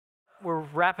we're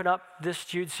wrapping up this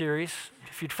Jude series.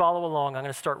 If you'd follow along, I'm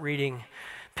going to start reading,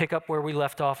 pick up where we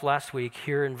left off last week,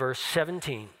 here in verse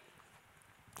 17.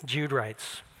 Jude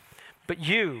writes, "But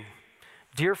you,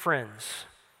 dear friends,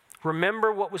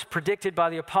 remember what was predicted by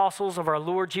the apostles of our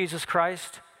Lord Jesus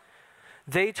Christ.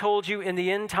 They told you in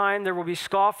the end time there will be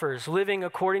scoffers living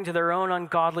according to their own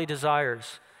ungodly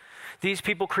desires. These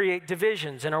people create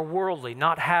divisions and are worldly,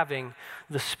 not having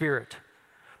the Spirit.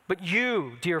 But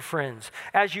you, dear friends,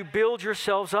 as you build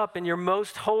yourselves up in your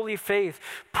most holy faith,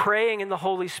 praying in the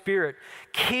Holy Spirit,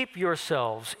 keep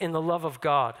yourselves in the love of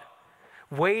God,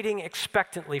 waiting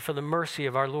expectantly for the mercy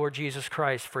of our Lord Jesus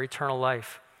Christ for eternal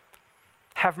life.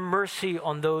 Have mercy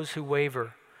on those who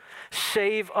waver.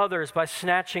 Save others by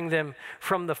snatching them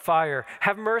from the fire.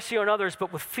 Have mercy on others,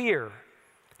 but with fear,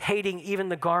 hating even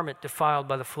the garment defiled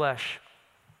by the flesh.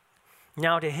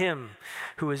 Now to him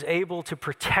who is able to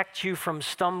protect you from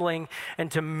stumbling and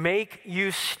to make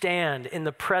you stand in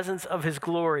the presence of his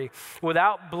glory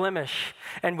without blemish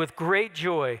and with great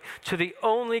joy, to the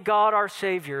only God our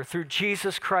Savior, through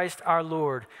Jesus Christ our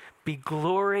Lord, be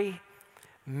glory,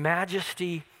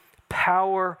 majesty,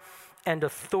 power, and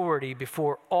authority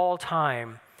before all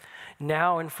time,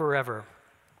 now and forever.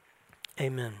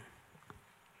 Amen."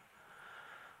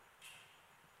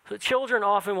 So children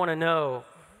often want to know,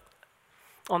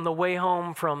 on the way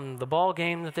home from the ball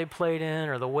game that they played in,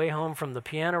 or the way home from the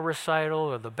piano recital,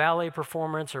 or the ballet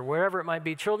performance, or wherever it might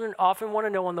be, children often want to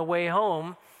know on the way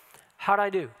home, how'd I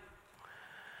do?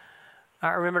 I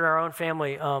remember in our own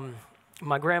family,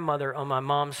 my grandmother on my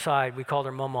mom's side, we called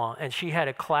her Mama, and she had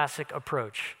a classic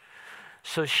approach.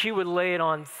 So she would lay it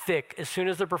on thick. As soon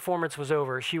as the performance was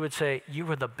over, she would say, "You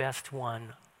were the best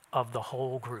one of the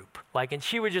whole group." And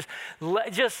she would just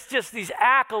these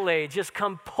accolades just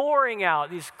come pouring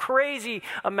out, these crazy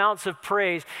amounts of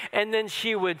praise. And then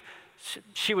she would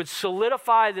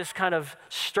solidify this kind of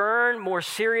stern, more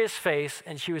serious face,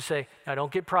 and she would say, "Now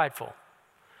don't get prideful."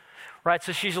 Right,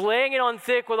 so she's laying it on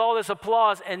thick with all this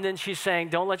applause, and then she's saying,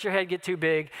 "Don't let your head get too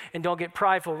big and don't get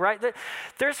prideful," right?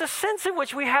 There's a sense in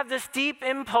which we have this deep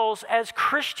impulse as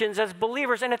Christians, as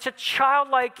believers, and it's a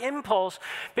childlike impulse,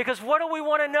 because what do we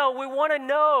want to know? We want to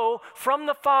know from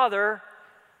the Father,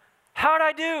 how'd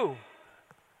I do?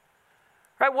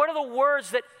 Right, what are the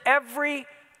words that every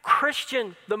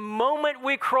Christian, the moment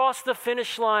we cross the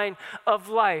finish line of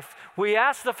life, we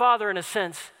ask the Father in a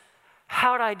sense,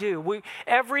 how'd I do?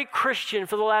 Every Christian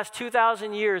for the last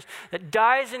 2,000 years that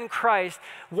dies in Christ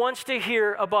wants to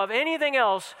hear above anything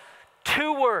else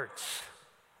 2 words.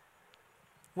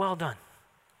 Well done.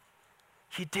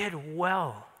 You did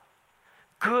well.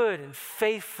 Good and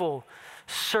faithful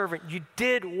servant. You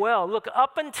did well. Look,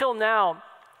 up until now,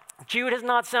 Jude has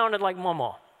not sounded like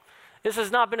Mama. This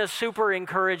has not been a super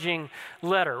encouraging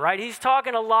letter, right? He's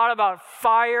talking a lot about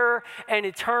fire and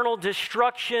eternal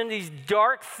destruction, these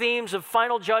dark themes of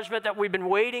final judgment that we've been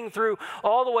wading through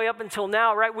all the way up until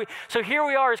now, right? So here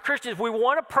we are as Christians. We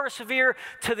want to persevere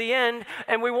to the end,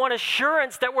 and we want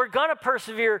assurance that we're going to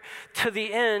persevere to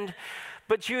the end.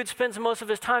 But Jude spends most of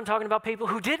his time talking about people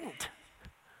who didn't.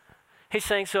 He's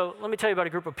saying, so let me tell you about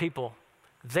a group of people.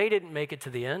 They didn't make it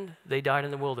to the end. They died in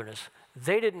the wilderness.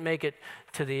 They didn't make it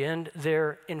to the end.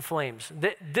 They're in flames.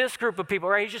 This group of people,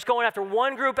 right? He's just going after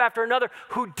one group after another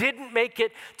who didn't make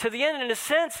it to the end. And in a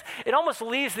sense, it almost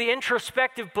leaves the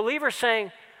introspective believer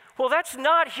saying, well, that's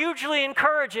not hugely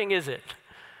encouraging, is it?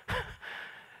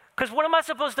 Because what am I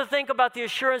supposed to think about the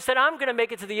assurance that I'm going to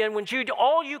make it to the end when Jude,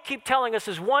 all you keep telling us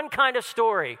is one kind of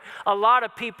story? A lot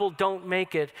of people don't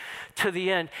make it to the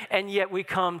end. And yet we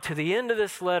come to the end of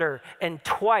this letter, and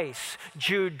twice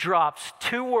Jude drops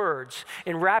 2 words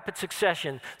in rapid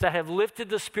succession that have lifted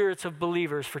the spirits of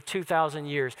believers for 2,000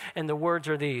 years. And the words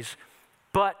are these: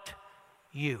 but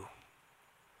you.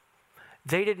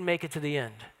 They didn't make it to the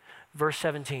end. Verse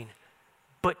 17,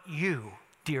 but you,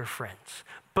 dear friends.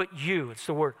 But you, it's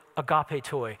the word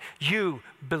agapetoi, you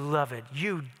beloved,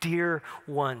 you dear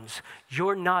ones,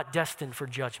 you're not destined for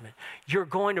judgment. You're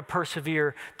going to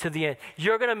persevere to the end.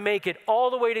 You're going to make it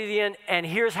all the way to the end, and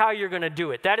here's how you're going to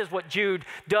do it. That is what Jude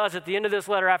does at the end of this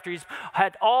letter after he's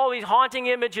had all these haunting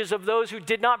images of those who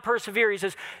did not persevere. He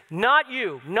says, not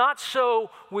you, not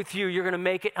so with you. You're going to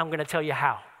make it. I'm going to tell you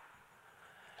how.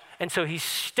 And so he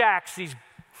stacks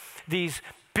these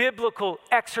biblical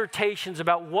exhortations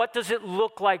about what does it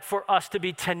look like for us to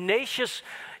be tenacious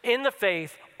in the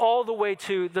faith all the way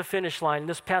to the finish line.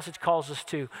 This passage calls us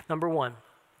to, number 1,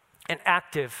 an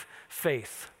active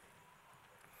faith.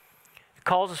 It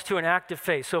calls us to an active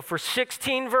faith. So for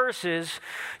 16 verses,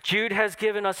 Jude has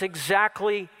given us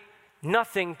exactly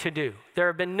nothing to do. There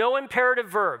have been no imperative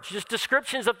verbs, just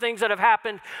descriptions of things that have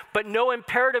happened, but no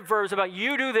imperative verbs about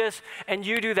you do this and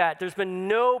you do that. There's been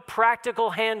no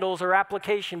practical handles or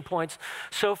application points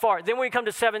so far. Then we come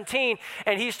to 17,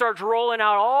 and he starts rolling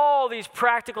out all these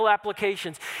practical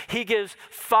applications. He gives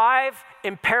 5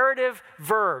 imperative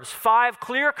verbs, 5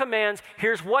 clear commands.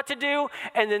 Here's what to do,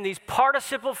 and then these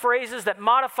participle phrases that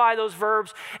modify those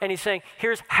verbs. And he's saying,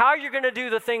 here's how you're going to do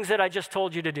the things that I just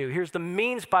told you to do. Here's the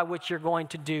means by which you're going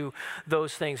to do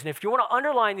those things. And if you want to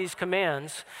underline these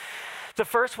commands, the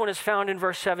first one is found in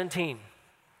verse 17.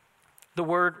 The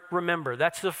word remember.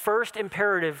 That's the first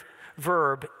imperative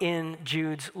verb in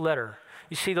Jude's letter.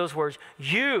 You see those words,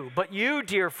 but you,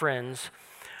 dear friends,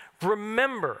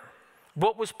 remember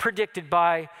what was predicted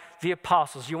by the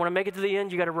apostles. You want to make it to the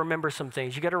end, you got to remember some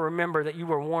things. You got to remember that you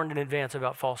were warned in advance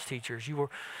about false teachers.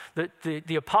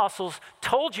 The apostles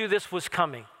told you this was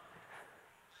coming.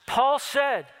 Paul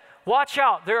said, watch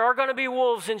out, there are going to be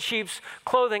wolves in sheep's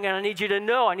clothing, and I need you to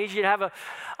know, I need you to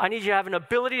have an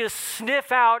ability to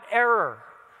sniff out error.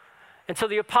 And so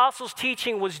the apostles'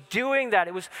 teaching was doing that.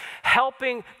 It was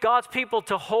helping God's people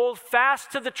to hold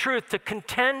fast to the truth, to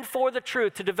contend for the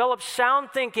truth, to develop sound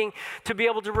thinking, to be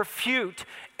able to refute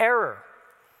error.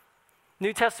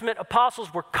 New Testament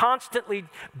apostles were constantly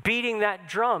beating that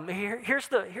drum. Here's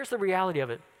the reality of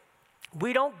it.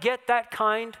 We don't get that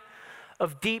kind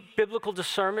of deep biblical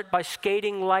discernment by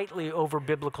skating lightly over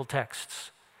biblical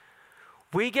texts.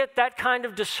 We get that kind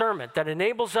of discernment that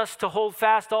enables us to hold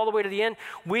fast all the way to the end.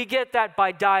 We get that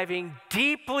by diving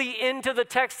deeply into the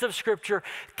text of Scripture,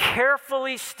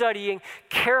 carefully studying,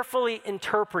 carefully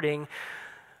interpreting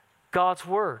God's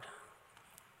Word.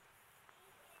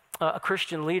 A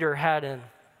Christian leader had a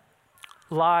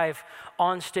live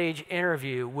on-stage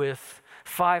interview with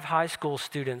 5 high school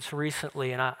students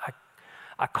recently, and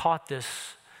I caught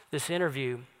this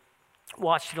interview,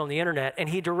 watched it on the internet, and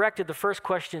he directed the first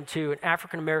question to an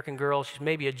African-American girl. She's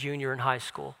maybe a junior in high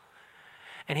school.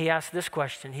 And he asked this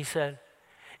question. He said,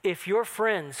 if your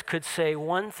friends could say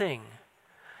one thing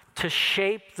to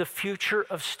shape the future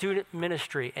of student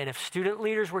ministry, and if student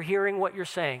leaders were hearing what you're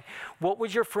saying, what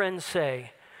would your friends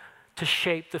say to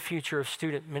shape the future of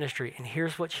student ministry? And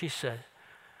here's what she said.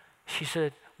 She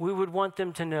said, we would want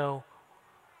them to know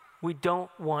we don't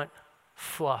want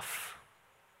fluff.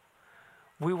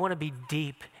 We want to be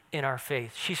deep in our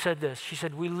faith. She said this. She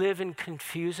said, we live in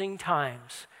confusing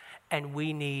times and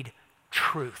we need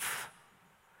truth.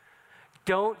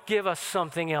 Don't give us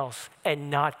something else and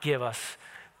not give us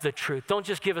the truth. Don't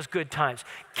just give us good times.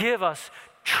 Give us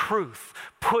truth.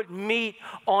 Put meat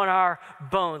on our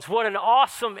bones. What an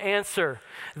awesome answer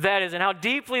that is, and how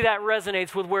deeply that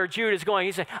resonates with where Jude is going.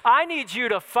 He's saying, I need you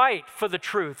to fight for the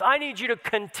truth. I need you to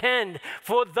contend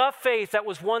for the faith that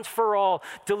was once for all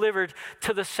delivered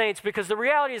to the saints, because the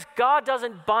reality is God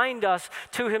doesn't bind us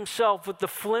to himself with the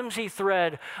flimsy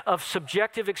thread of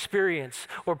subjective experience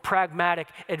or pragmatic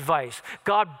advice.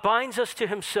 God binds us to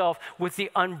himself with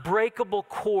the unbreakable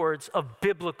cords of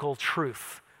biblical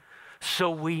truth.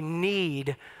 So we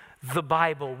need the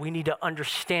Bible. We need to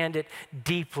understand it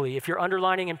deeply. If you're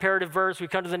underlining imperative verbs, we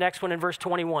come to the next one in verse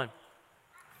 21.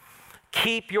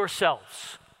 Keep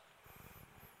yourselves.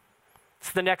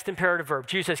 It's the next imperative verb.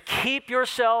 Jesus says, keep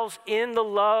yourselves in the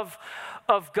love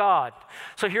of God.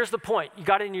 So here's the point. You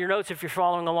got it in your notes if you're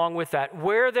following along with that.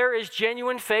 Where there is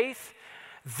genuine faith,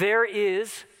 there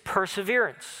is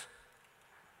perseverance.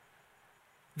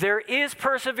 There is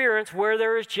perseverance where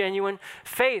there is genuine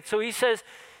faith. So he says,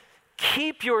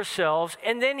 keep yourselves,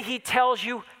 and then he tells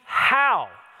you how.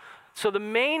 So the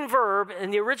main verb in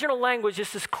the original language,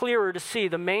 this is clearer to see.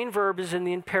 The main verb is in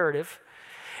the imperative,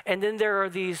 and then there are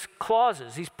these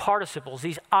clauses, these participles,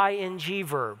 these ing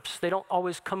verbs. They don't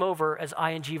always come over as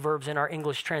ing verbs in our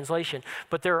English translation,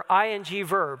 but there are ing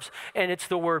verbs, and it's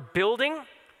the word building,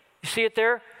 you see it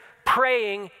there,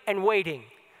 praying, and waiting.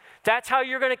 That's how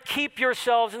you're going to keep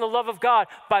yourselves in the love of God,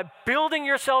 by building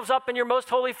yourselves up in your most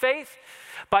holy faith,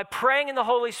 by praying in the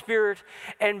Holy Spirit,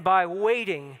 and by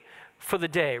waiting for the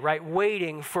day, right?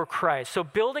 Waiting for Christ. So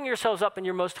building yourselves up in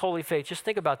your most holy faith, just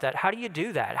think about that. How do you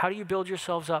do that? How do you build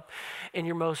yourselves up in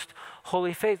your most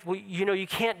holy faith? Well, you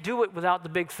can't do it without the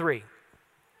big 3.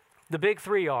 The big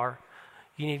 3 are,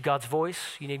 you need God's voice,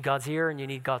 you need God's ear, and you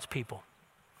need God's people.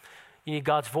 You need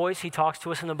God's voice, he talks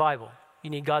to us in the Bible. You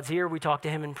need God's ear, we talk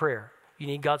to him in prayer. You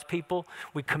need God's people,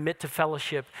 we commit to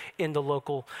fellowship in the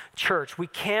local church. We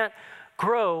can't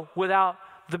grow without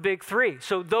the big three.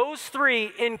 So those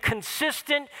three in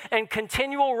consistent and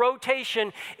continual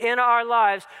rotation in our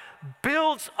lives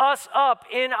builds us up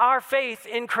in our faith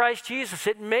in Christ Jesus.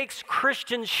 It makes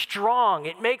Christians strong.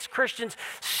 It makes Christians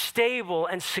stable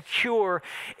and secure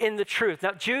in the truth.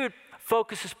 Now, Jude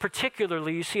focuses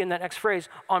particularly, you see in that next phrase,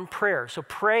 on prayer. So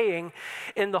praying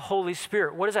in the Holy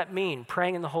Spirit. What does that mean,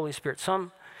 praying in the Holy Spirit?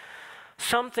 Some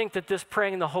think that this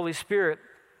praying in the Holy Spirit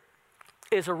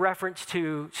is a reference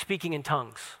to speaking in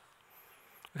tongues.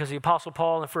 Because the Apostle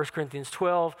Paul in 1 Corinthians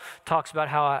 12 talks about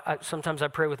how sometimes I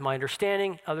pray with my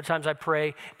understanding, other times I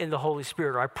pray in the Holy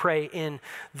Spirit, or I pray in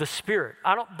the Spirit.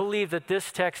 I don't believe that this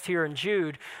text here in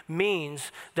Jude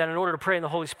means that in order to pray in the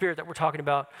Holy Spirit that we're talking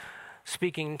about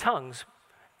speaking in tongues.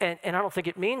 And I don't think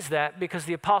it means that, because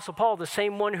the Apostle Paul, the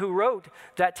same one who wrote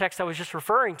that text I was just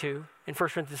referring to in 1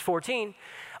 Corinthians 14,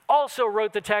 also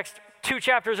wrote the text 2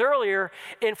 chapters earlier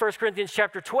in 1 Corinthians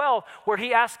chapter 12, where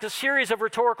he asked a series of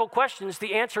rhetorical questions,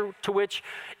 the answer to which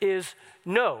is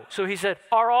no. So he said,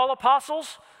 are all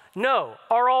apostles? No.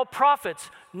 Are all prophets?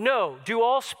 No. Do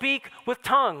all speak with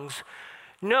tongues?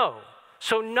 No.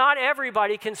 So not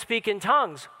everybody can speak in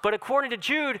tongues. But according to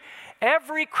Jude,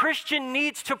 every Christian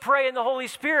needs to pray in the Holy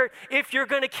Spirit if you're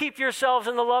going to keep yourselves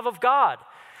in the love of God.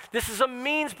 This is a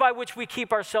means by which we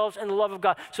keep ourselves in the love of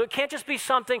God. So it can't just be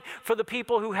something for the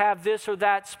people who have this or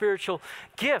that spiritual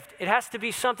gift. It has to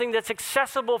be something that's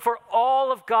accessible for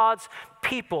all of God's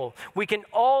people. We can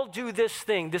all do this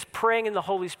thing. This praying in the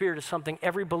Holy Spirit is something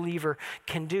every believer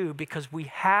can do, because we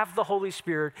have the Holy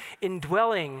Spirit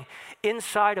indwelling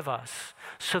inside of us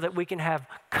so that we can have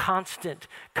constant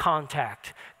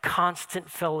contact, constant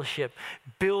fellowship,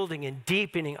 building and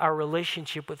deepening our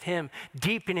relationship with Him,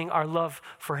 deepening our love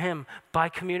for Him by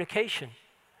communication.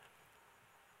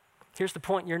 Here's the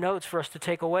point in your notes for us to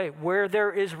take away. Where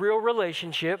there is real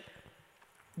relationship,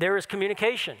 there is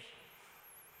communication.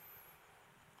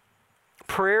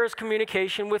 Prayer is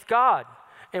communication with God.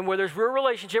 And where there's real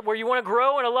relationship, where you want to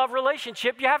grow in a love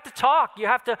relationship, you have to talk. You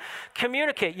have to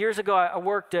communicate. Years ago, I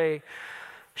worked a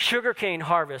sugarcane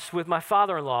harvest with my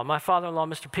father-in-law. My father-in-law,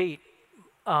 Mr. Pete,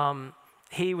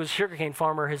 he was a sugarcane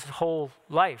farmer his whole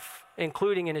life,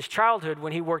 including in his childhood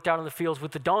when he worked out in the fields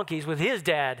with the donkeys with his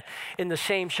dad in the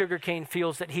same sugarcane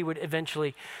fields that he would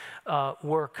eventually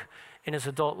work in his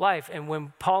adult life. And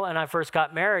when Paula and I first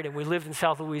got married and we lived in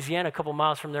South Louisiana, a couple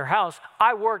miles from their house,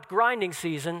 I worked grinding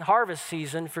season, harvest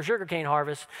season for sugarcane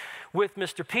harvest with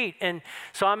Mr. Pete. And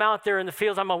so I'm out there in the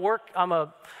fields. I'm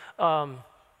a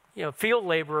field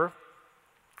laborer.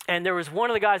 And there was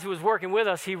one of the guys who was working with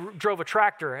us. He drove a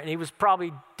tractor, and he was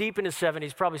probably deep in his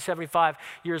 70s, probably 75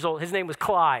 years old. His name was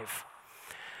Clive,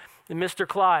 Mr.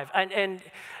 Clive. And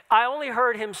I only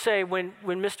heard him say, when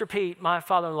Mr. Pete, my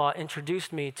father-in-law,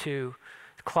 introduced me to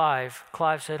Clive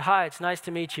said, "Hi, it's nice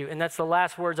to meet you." And that's the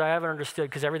last words I ever understood,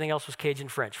 because everything else was Cajun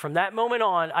French. From that moment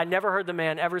on, I never heard the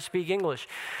man ever speak English.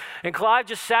 And Clive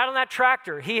just sat on that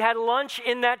tractor. He had lunch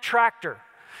in that tractor.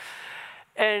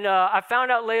 And I found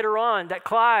out later on that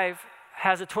Clive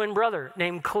has a twin brother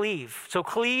named Cleve. So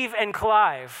Cleve and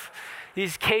Clive,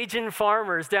 these Cajun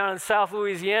farmers down in South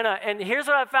Louisiana. And here's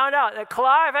what I found out, that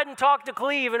Clive hadn't talked to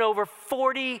Cleve in over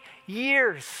 40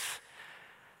 years.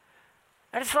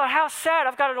 I just thought, how sad.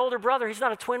 I've got an older brother. He's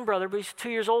not a twin brother, but he's 2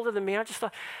 years older than me. I just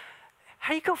thought,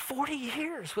 how do you go 40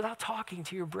 years without talking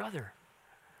to your brother?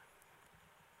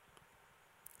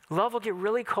 Love will get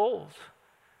really cold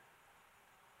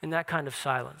in that kind of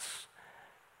silence.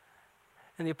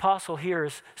 And the apostle here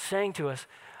is saying to us,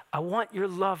 I want your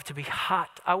love to be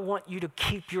hot. I want you to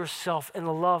keep yourself in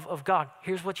the love of God.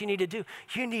 Here's what you need to do.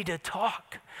 You need to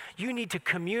talk. You need to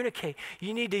communicate.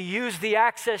 You need to use the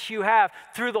access you have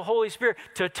through the Holy Spirit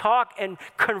to talk and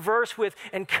converse with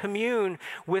and commune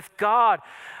with God.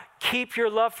 Keep your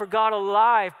love for God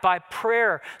alive by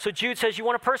prayer. So Jude says, you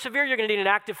want to persevere, you're going to need an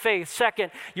active faith.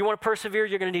 Second, you want to persevere,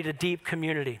 you're going to need a deep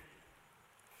community.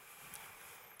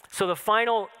 So the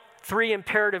final 3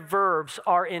 imperative verbs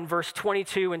are in verse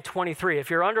 22 and 23. If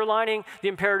you're underlining the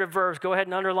imperative verbs, go ahead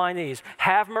and underline these.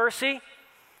 Have mercy,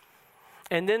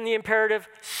 and then the imperative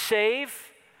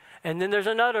save, and then there's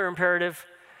another imperative,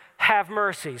 have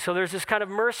mercy. So there's this kind of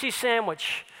mercy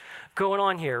sandwich going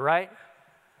on here, right?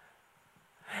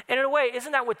 And in a way,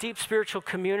 isn't that what deep spiritual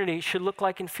community should look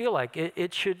like and feel like?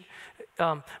 It should,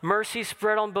 mercy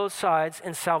spread on both sides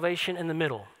and salvation in the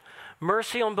middle.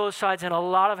 Mercy on both sides and a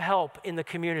lot of help in the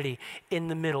community in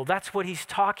the middle. That's what he's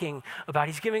talking about.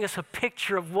 He's giving us a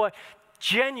picture of what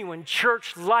genuine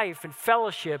church life and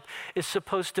fellowship is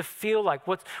supposed to feel like.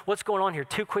 What's going on here?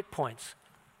 2 quick points.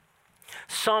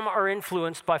 Some are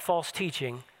influenced by false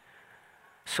teaching,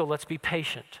 so let's be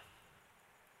patient.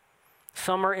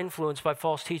 Some are influenced by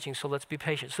false teaching, so let's be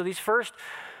patient. So these first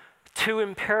two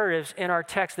imperatives in our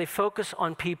text, they focus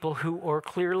on people who are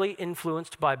clearly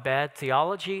influenced by bad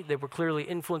theology. They were clearly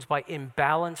influenced by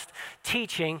imbalanced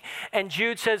teaching. And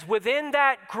Jude says within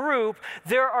that group,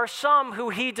 there are some who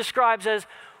he describes as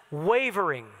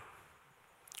wavering.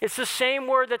 It's the same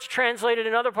word that's translated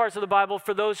in other parts of the Bible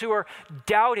for those who are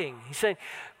doubting. He's saying,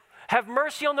 have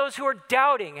mercy on those who are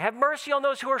doubting. Have mercy on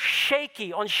those who are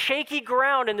shaky, on shaky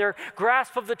ground in their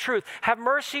grasp of the truth. Have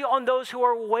mercy on those who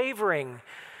are wavering.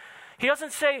 He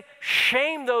doesn't say,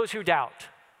 shame those who doubt.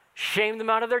 Shame them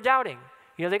out of their doubting.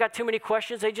 You know, they got too many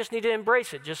questions. They just need to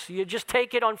embrace it. You just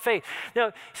take it on faith. No,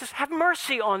 he says, have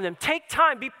mercy on them. Take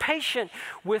time. Be patient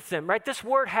with them, right? This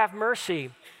word, have mercy,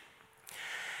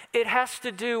 it has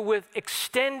to do with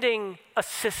extending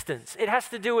assistance. It has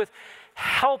to do with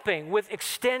helping, with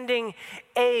extending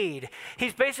aid.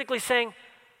 He's basically saying,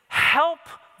 help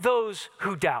those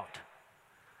who doubt.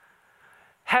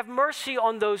 Have mercy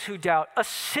on those who doubt.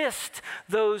 Assist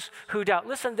those who doubt.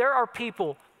 Listen, there are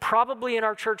people probably in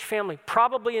our church family,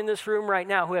 probably in this room right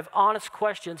now, who have honest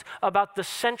questions about the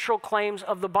central claims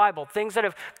of the Bible, things that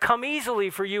have come easily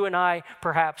for you and I,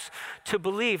 perhaps, to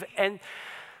believe.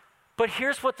 But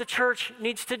here's what the church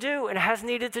needs to do and has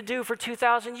needed to do for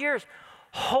 2,000 years.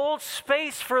 Hold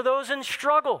space for those in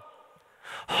struggle.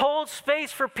 Hold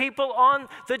space for people on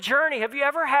the journey. Have you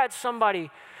ever had somebody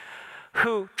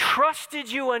who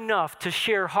trusted you enough to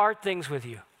share hard things with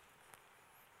you?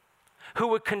 Who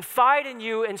would confide in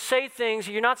you and say things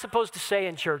you're not supposed to say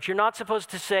in church, you're not supposed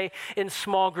to say in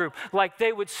small group. Like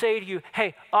they would say to you,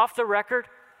 hey, off the record,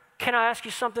 can I ask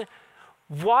you something?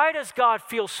 Why does God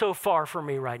feel so far from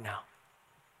me right now?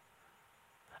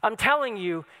 I'm telling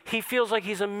you, he feels like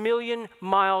he's 1,000,000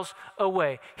 miles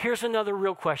away. Here's another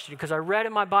real question, because I read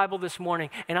in my Bible this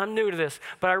morning, and I'm new to this,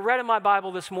 but I read in my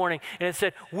Bible this morning, and it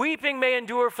said, weeping may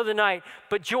endure for the night,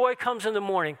 but joy comes in the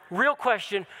morning. Real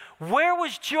question, where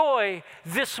was joy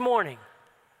this morning?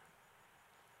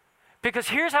 Because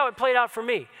here's how it played out for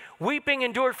me. Weeping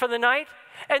endured for the night,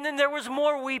 and then there was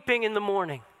more weeping in the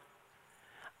morning.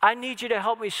 I need you to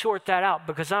help me sort that out,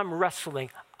 because I'm wrestling.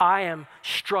 I am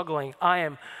struggling. I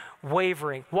am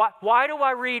wavering. Why do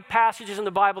I read passages in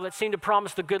the Bible that seem to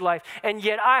promise the good life, and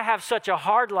yet I have such a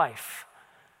hard life?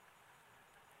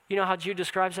 You know how Jude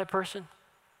describes that person?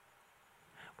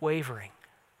 Wavering.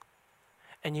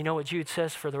 And you know what Jude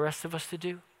says for the rest of us to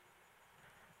do?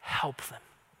 Help them.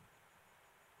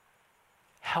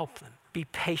 Help them. Be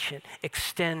patient.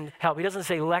 Extend help. He doesn't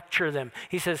say lecture them.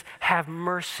 He says have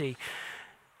mercy.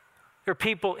 There are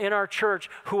people in our church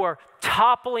who are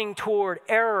toppling toward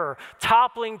error,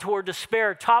 toppling toward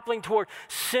despair, toppling toward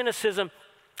cynicism.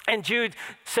 And Jude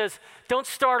says, don't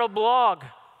start a blog.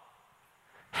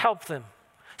 Help them.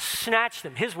 Snatch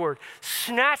them, his word,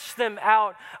 snatch them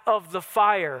out of the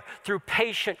fire through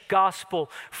patient gospel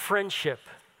friendship.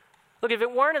 Look, if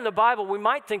it weren't in the Bible, we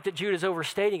might think that Jude is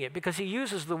overstating it, because he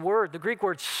uses the word, the Greek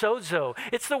word sozo.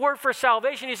 It's the word for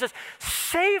salvation. He says,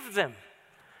 save them.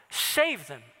 Save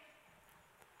them.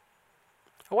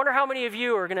 I wonder how many of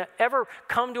you are going to ever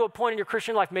come to a point in your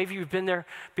Christian life, maybe you've been there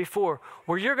before,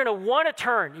 where you're going to want to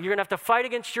turn. You're going to have to fight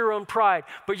against your own pride,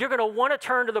 but you're going to want to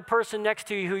turn to the person next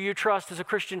to you who you trust as a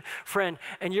Christian friend,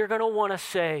 and you're going to want to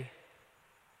say,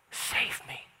 save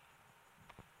me.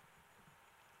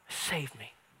 Save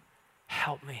me.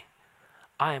 Help me.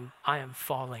 I am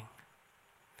falling.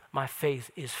 My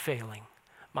faith is failing.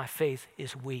 My faith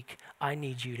is weak. I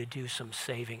need you to do some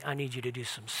saving. I need you to do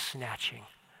some snatching.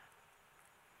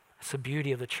 It's the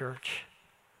beauty of the church.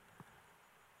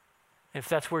 If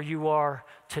that's where you are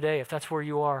today, if that's where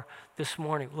you are this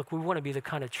morning, look, we want to be the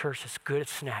kind of church that's good at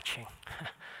snatching.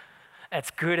 That's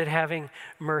good at having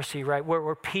mercy, right?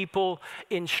 Where people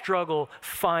in struggle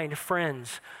find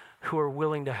friends who are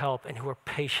willing to help and who are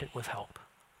patient with help.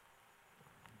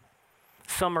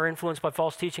 Some are influenced by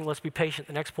false teaching. Let's be patient.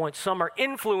 The next point, some are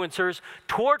influencers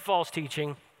toward false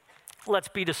teaching. Let's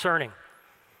be discerning.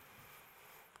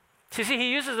 So you see,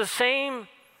 he uses the same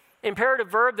imperative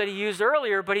verb that he used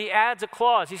earlier, but he adds a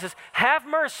clause. He says, have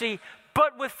mercy,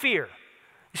 but with fear.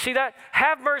 You see that?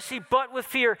 Have mercy, but with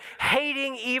fear,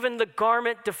 hating even the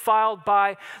garment defiled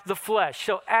by the flesh.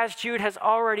 So as Jude has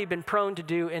already been prone to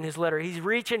do in his letter, he's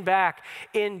reaching back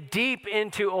deep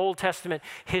into Old Testament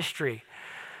history.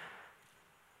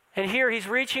 And here he's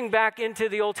reaching back into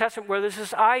the Old Testament where there's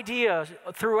this idea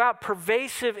throughout,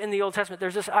 pervasive in the Old Testament,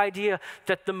 there's this idea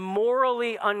that the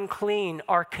morally unclean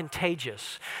are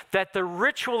contagious, that the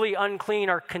ritually unclean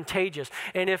are contagious.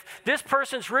 And if this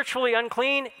person's ritually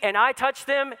unclean and I touch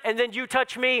them and then you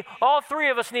touch me, all three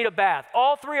of us need a bath.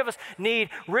 All three of us need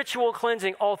ritual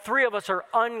cleansing. All three of us are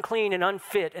unclean and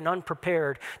unfit and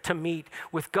unprepared to meet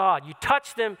with God. You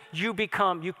touch them, you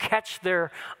catch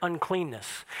their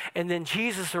uncleanness. And then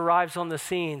Jesus arrives on the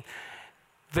scene,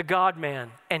 the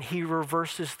God-man, and he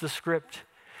reverses the script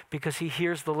because he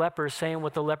hears the lepers saying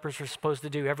what the lepers are supposed to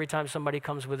do. Every time somebody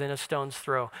comes within a stone's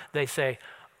throw, they say,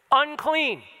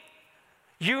 unclean.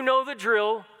 You know the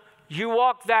drill. You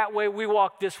walk that way, we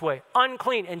walk this way.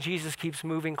 Unclean. And Jesus keeps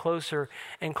moving closer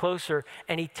and closer,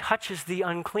 and he touches the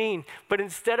unclean. But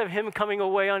instead of him coming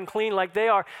away unclean like they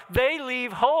are, they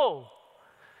leave whole.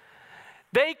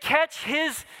 They catch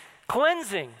his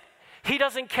cleansing. He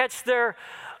doesn't catch their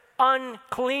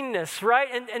uncleanness, right?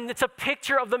 And it's a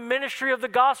picture of the ministry of the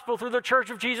gospel through the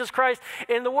church of Jesus Christ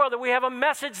in the world, that we have a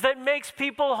message that makes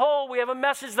people whole. We have a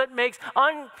message that makes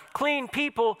unclean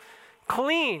people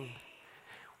clean.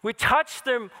 We touch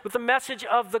them with the message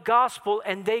of the gospel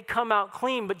and they come out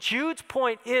clean. But Jude's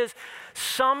point is,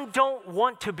 some don't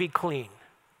want to be clean.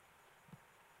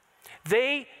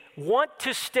 They want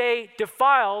to stay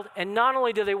defiled, and not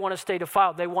only do they want to stay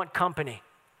defiled, they want company.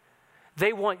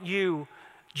 They want you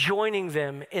joining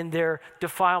them in their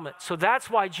defilement. So that's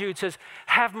why Jude says,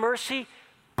 have mercy,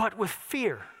 but with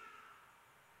fear.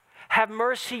 Have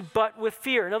mercy, but with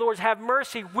fear. In other words, have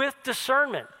mercy with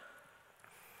discernment.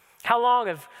 How long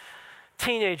have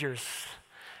teenagers,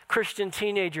 Christian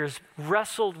teenagers,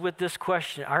 wrestled with this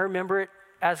question? I remember it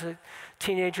as a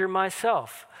teenager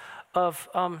myself of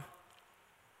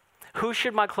who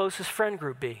should my closest friend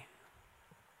group be?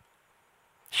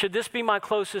 Should this be my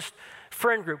closest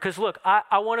friend group? Because look,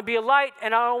 I want to be a light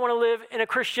and I don't want to live in a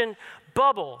Christian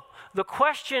bubble. The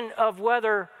question of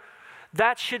whether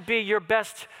that should be your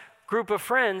best group of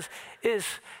friends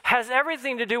has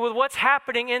everything to do with what's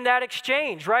happening in that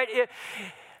exchange, right?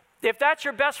 If that's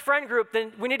your best friend group,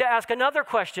 then we need to ask another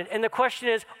question. And the question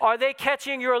is, are they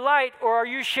catching your light or are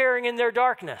you sharing in their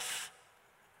darkness?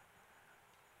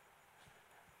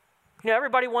 You know,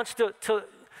 everybody wants to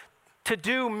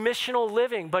do missional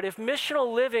living, but if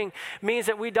missional living means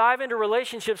that we dive into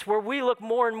relationships where we look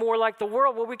more and more like the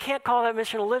world, well, we can't call that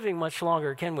missional living much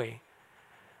longer, can we?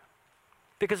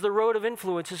 Because the road of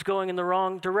influence is going in the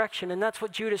wrong direction, and that's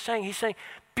what Jude is saying. He's saying,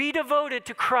 be devoted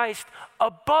to Christ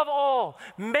above all.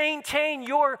 Maintain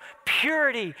your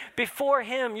purity before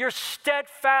him, your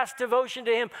steadfast devotion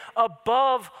to him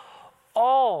above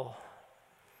all.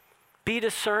 Be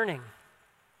discerning.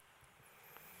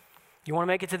 You want to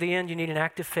make it to the end, you need an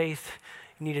active faith,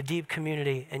 you need a deep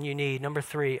community, and you need, number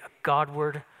 3, a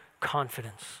Godward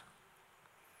confidence.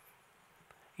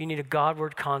 You need a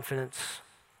Godward confidence.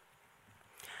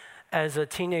 As a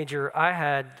teenager, I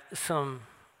had some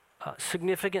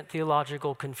significant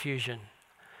theological confusion.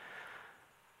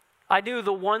 I knew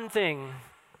the one thing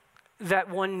that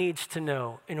one needs to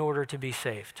know in order to be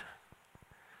saved.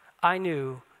 I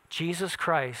knew Jesus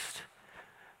Christ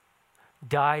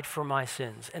died for my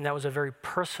sins. And that was a very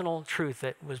personal truth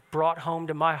that was brought home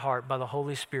to my heart by the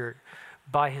Holy Spirit,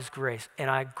 by his grace. And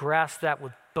I grasped that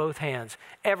with both hands.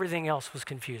 Everything else was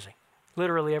confusing.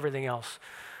 Literally everything else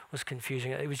was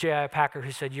confusing. It was J.I. Packer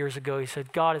who said years ago, he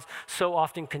said, God is so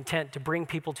often content to bring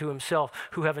people to himself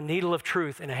who have a needle of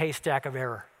truth and a haystack of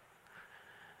error.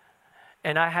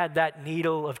 And I had that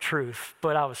needle of truth,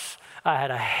 but I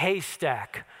had a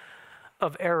haystack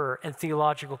of error and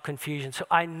theological confusion. So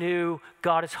I knew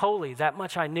God is holy. That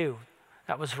much I knew.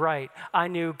 That was right. I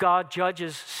knew God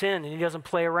judges sin and he doesn't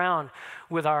play around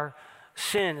with our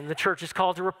sin, and the church is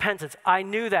called to repentance. I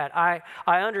knew that. I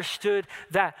understood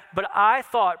that. But I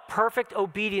thought perfect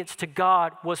obedience to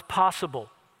God was possible.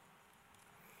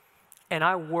 And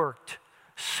I worked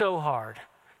so hard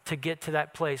to get to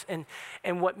that place.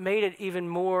 And what made it even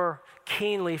more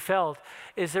keenly felt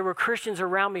is there were Christians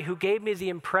around me who gave me the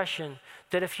impression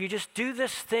that if you just do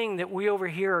this thing that we over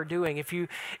here are doing, if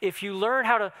you learn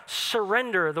how to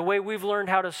surrender the way we've learned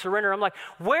how to surrender, I'm like,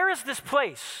 where is this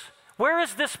place? Where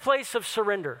is this place of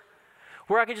surrender?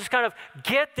 Where I can just kind of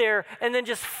get there and then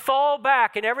just fall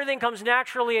back and everything comes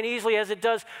naturally and easily as it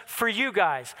does for you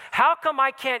guys. How come I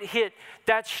can't hit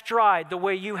that stride the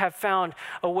way you have found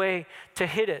a way to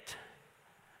hit it?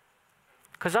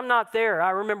 Because I'm not there.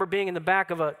 I remember being in the back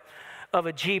of a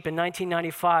Jeep in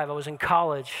 1995. I was in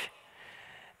college.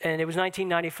 And it was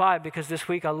 1995 because this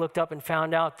week I looked up and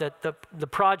found out that the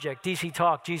project, DC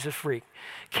Talk, Jesus Freak,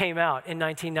 came out in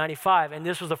 1995. And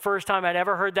this was the first time I'd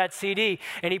ever heard that CD.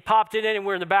 And he popped it in, and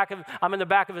I'm in the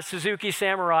back of a Suzuki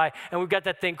Samurai, and we've got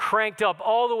that thing cranked up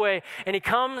all the way. And he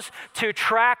comes to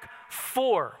track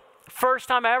 4. First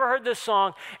time I ever heard this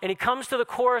song, and he comes to the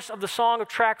chorus of the song of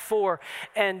track 4,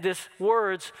 and these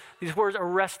words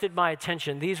arrested my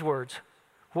attention. These words,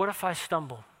 what if I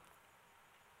stumble?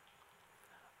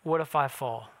 What if I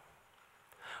fall?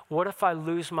 What if I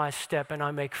lose my step and I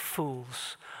make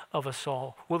fools of us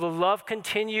all? Will the love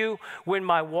continue when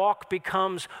my walk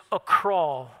becomes a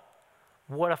crawl?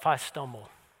 What if I stumble?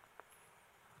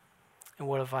 And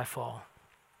what if I fall?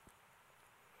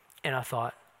 And I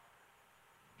thought,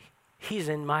 he's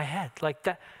in my head. Like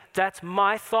that's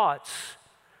my thoughts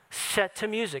set to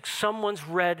music. Someone's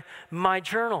read my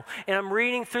journal. And I'm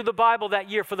reading through the Bible that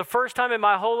year. For the first time in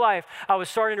my whole life, I was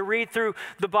starting to read through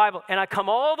the Bible. And I come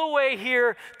all the way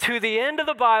here to the end of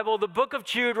the Bible, the book of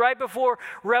Jude, right before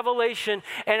Revelation.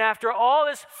 And after all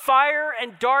this fire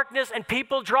and darkness and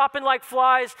people dropping like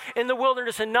flies in the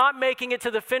wilderness and not making it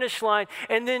to the finish line,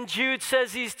 and then Jude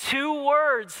says these 2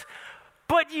 words,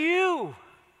 but you,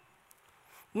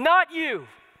 not you.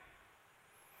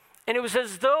 And it was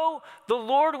as though the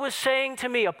Lord was saying to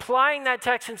me, applying that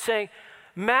text and saying,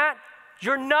 Matt,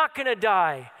 you're not going to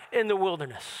die in the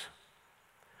wilderness.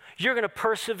 You're going to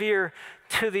persevere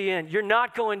to the end. You're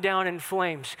not going down in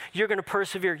flames. You're going to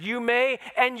persevere. You may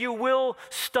and you will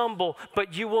stumble,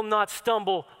 but you will not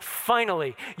stumble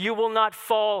finally. You will not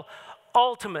fall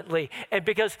ultimately. And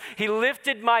because he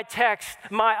lifted my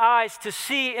eyes to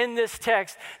see in this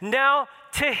text, now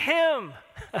to him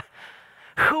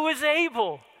who is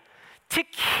able to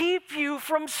keep you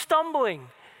from stumbling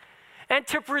and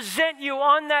to present you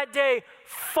on that day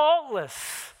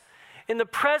faultless in the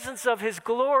presence of his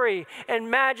glory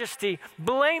and majesty,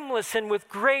 blameless and with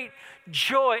great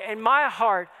joy. And my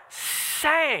heart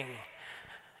sang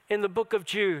in the book of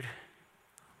Jude.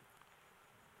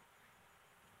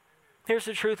 Here's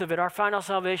the truth of it. Our final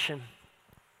salvation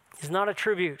is not a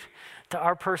tribute to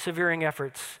our persevering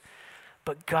efforts,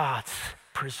 but God's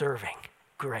preserving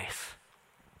grace.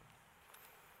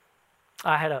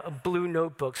 I had a blue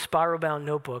notebook, spiral-bound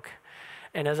notebook,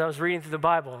 and as I was reading through the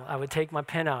Bible, I would take my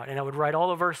pen out and I would write all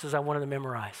the verses I wanted to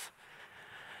memorize.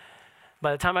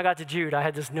 By the time I got to Jude, I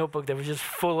had this notebook that was just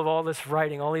full of all this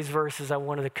writing, all these verses I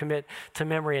wanted to commit to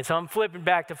memory. And so I'm flipping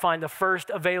back to find the first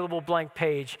available blank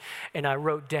page, and I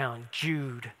wrote down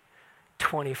Jude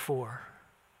 24.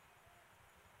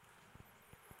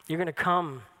 You're going to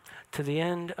come to the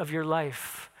end of your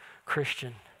life,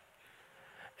 Christian,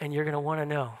 and you're going to want to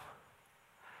know,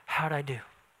 how'd I do?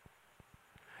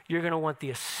 You're going to want the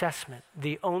assessment,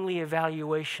 the only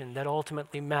evaluation that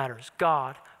ultimately matters.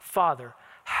 God, Father,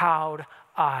 how'd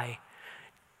I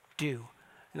do?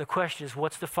 And the question is,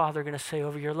 what's the Father going to say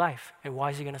over your life? And why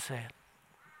is he going to say it?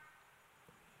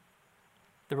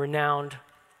 The renowned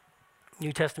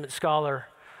New Testament scholar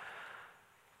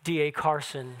D.A.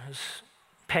 Carson is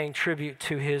paying tribute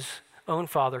to his own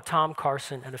father, Tom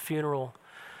Carson, at a funeral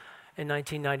in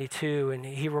 1992, and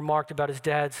he remarked about his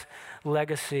dad's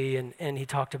legacy, and he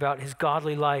talked about his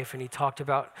godly life, and he talked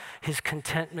about his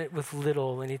contentment with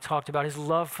little, and he talked about his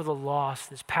love for the lost,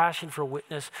 his passion for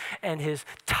witness, and his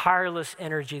tireless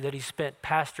energy that he spent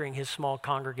pastoring his small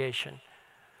congregation.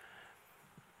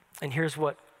 And here's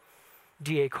what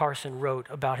D.A. Carson wrote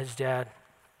about his dad.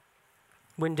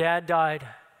 When Dad died,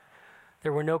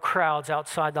 there were no crowds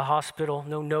outside the hospital,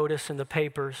 no notice in the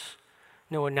papers,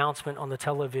 no announcement on the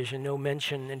television, no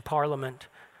mention in Parliament,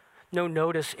 no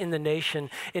notice in the nation.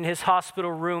 In his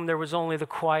hospital room, there was only the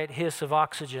quiet hiss of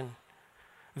oxygen,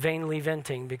 vainly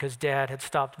venting because Dad had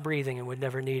stopped breathing and would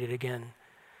never need it again.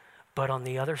 But on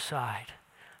the other side,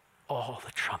 all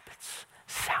the trumpets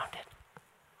sounded.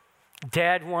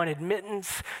 Dad won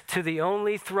admittance to the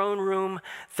only throne room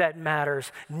that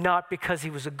matters, not because he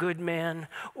was a good man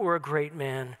or a great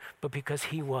man, but because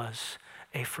he was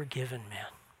a forgiven man.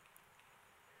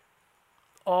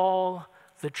 All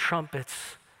the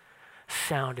trumpets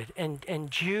sounded.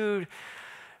 And Jude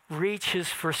reaches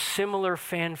for similar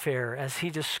fanfare as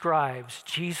he describes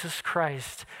Jesus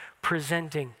Christ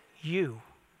presenting you,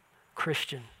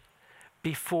 Christian,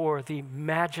 before the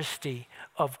majesty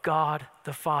of God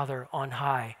the Father on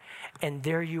high. And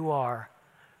there you are,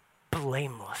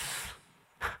 blameless,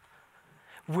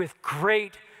 with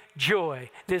great joy,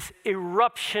 this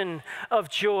eruption of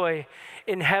joy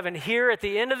in heaven. Here at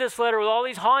the end of this letter, with all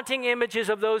these haunting images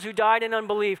of those who died in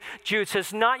unbelief, Jude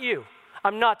says, not you.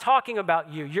 I'm not talking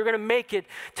about you. You're going to make it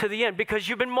to the end because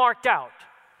you've been marked out.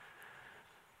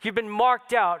 You've been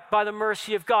marked out by the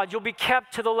mercy of God. You'll be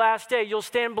kept to the last day. You'll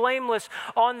stand blameless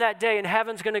on that day, and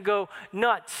heaven's going to go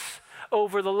nuts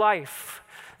over the life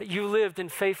that you lived in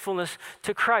faithfulness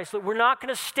to Christ. Look, we're not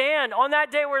going to stand on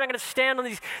that day. We're not going to stand on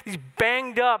these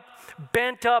banged up,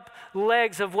 bent up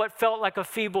legs of what felt like a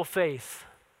feeble faith.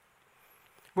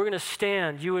 We're going to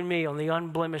stand, you and me, on the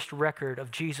unblemished record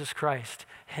of Jesus Christ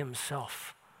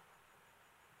himself.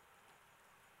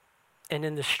 And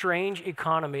in the strange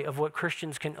economy of what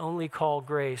Christians can only call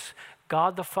grace,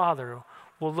 God the Father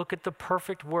will look at the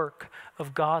perfect work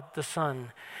of God the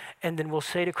Son, and then will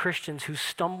say to Christians who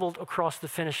stumbled across the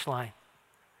finish line,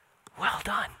 well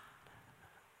done.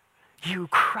 You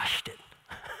crushed it.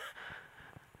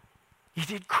 You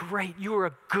did great. You were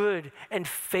a good and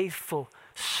faithful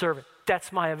servant.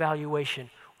 That's my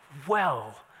evaluation.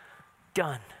 Well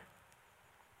done.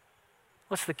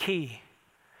 What's the key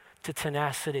to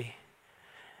tenacity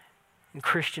and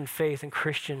Christian faith and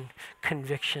Christian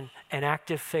conviction and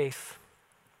active faith?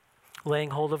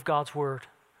 Laying hold of God's word,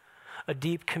 a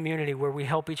deep community where we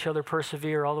help each other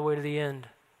persevere all the way to the end,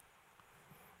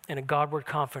 and a Godward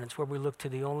confidence where we look to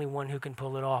the only one who can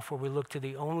pull it off, where we look to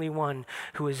the only one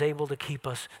who is able to keep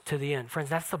us to the end. Friends,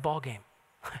 that's the ball game.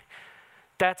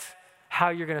 That's how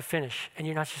you're going to finish. And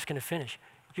you're not just going to finish.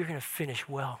 You're going to finish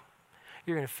well.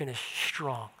 You're going to finish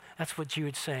strong. That's what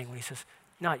Jude's saying when he says,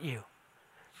 not you.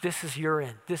 This is your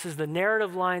end. This is the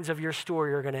narrative lines of your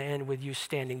story are going to end with you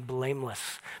standing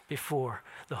blameless before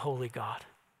the holy God.